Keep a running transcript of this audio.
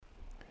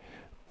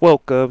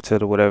Welcome to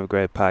the Whatever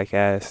Greg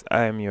podcast.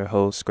 I am your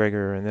host,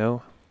 Gregory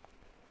Renault,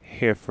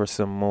 here for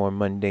some more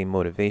Monday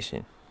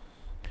motivation.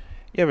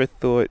 You ever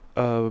thought,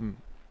 what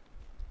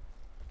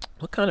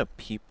kind of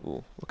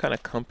people, what kind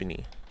of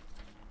company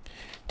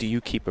do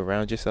you keep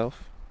around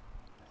yourself?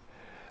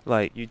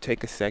 Like, you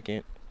take a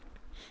second,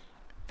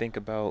 think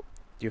about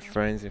your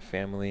friends and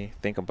family,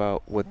 think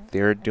about what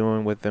they're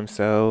doing with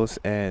themselves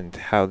and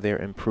how they're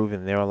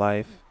improving their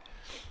life,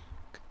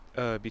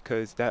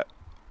 because that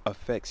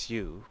affects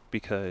you.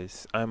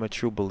 Because I'm a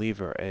true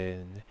believer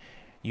in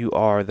you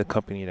are the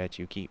company that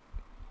you keep.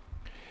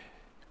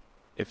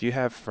 If you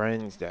have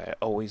friends that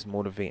always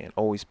motivating,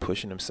 always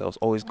pushing themselves,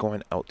 always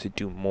going out to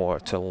do more,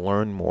 to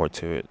learn more,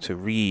 to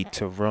read,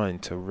 to run,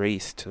 to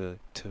race, to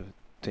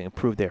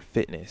improve their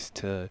fitness,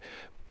 to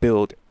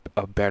build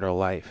a better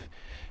life,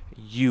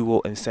 you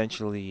will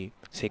essentially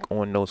take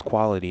on those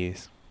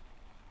qualities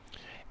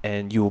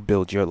and you will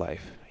build your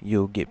life.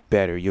 You'll get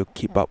better. You'll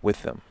keep up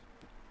with them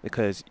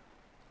because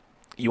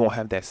you won't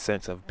have that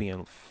sense of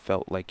being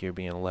felt like you're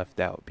being left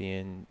out,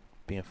 being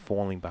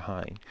falling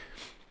behind.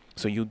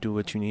 So you'll do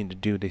what you need to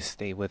do to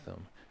stay with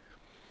them.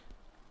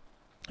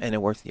 And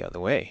it works the other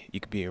way. You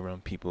could be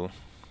around people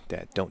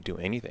that don't do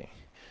anything,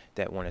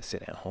 that want to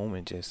sit at home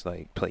and just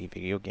like play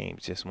video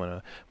games, just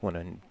want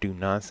to do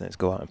nonsense,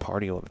 go out and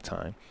party all the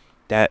time.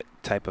 That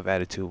type of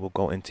attitude will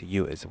go into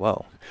you as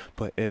well.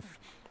 But if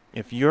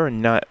you're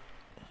not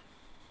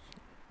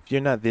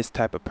this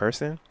type of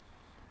person,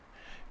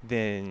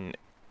 then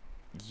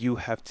you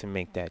have to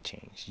make that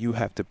change. You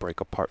have to break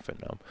apart from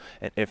them.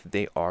 And if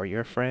they are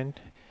your friend,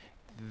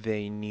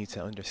 they need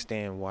to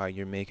understand why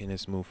you're making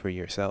this move for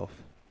yourself,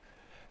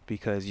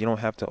 because you don't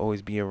have to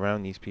always be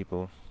around these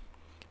people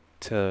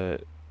to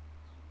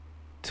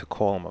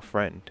call them a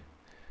friend.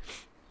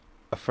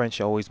 A friend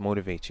should always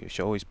motivate you,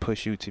 should always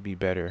push you to be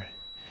better.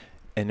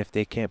 And if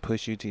they can't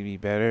push you to be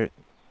better,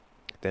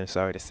 then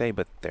sorry to say,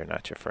 but they're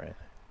not your friend.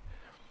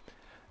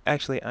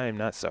 Actually, I am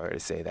not sorry to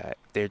say that.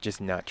 They're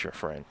just not your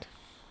friend.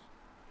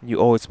 You're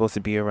always supposed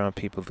to be around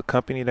people. The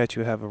company that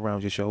you have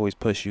around you should always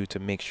push you to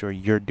make sure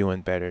you're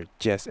doing better,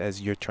 just as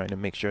you're trying to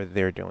make sure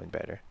they're doing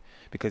better.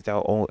 Because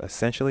that'll all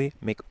essentially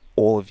make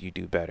all of you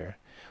do better.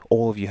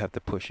 All of you have to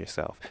push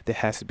yourself. There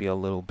has to be a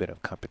little bit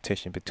of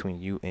competition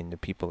between you and the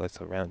people that's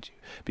around you,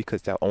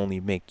 because that'll only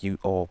make you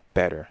all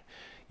better.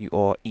 You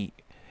all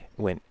eat.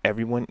 When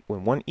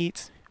one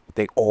eats,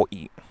 they all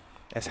eat.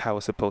 That's how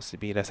it's supposed to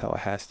be. That's how it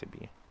has to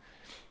be.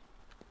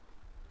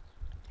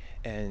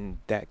 And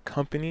that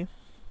company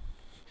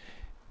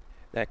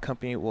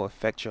will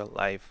affect your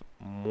life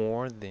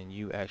more than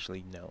you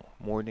actually know,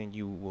 more than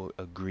you will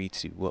agree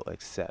to, will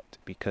accept,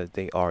 because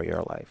they are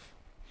your life.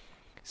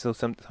 So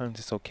sometimes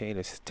it's okay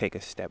to take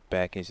a step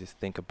back and just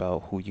think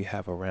about who you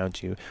have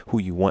around you, who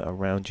you want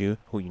around you,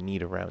 who you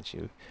need around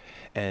you.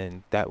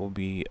 And that will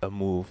be a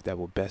move that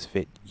will best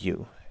fit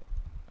you.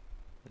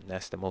 And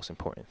that's the most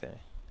important thing.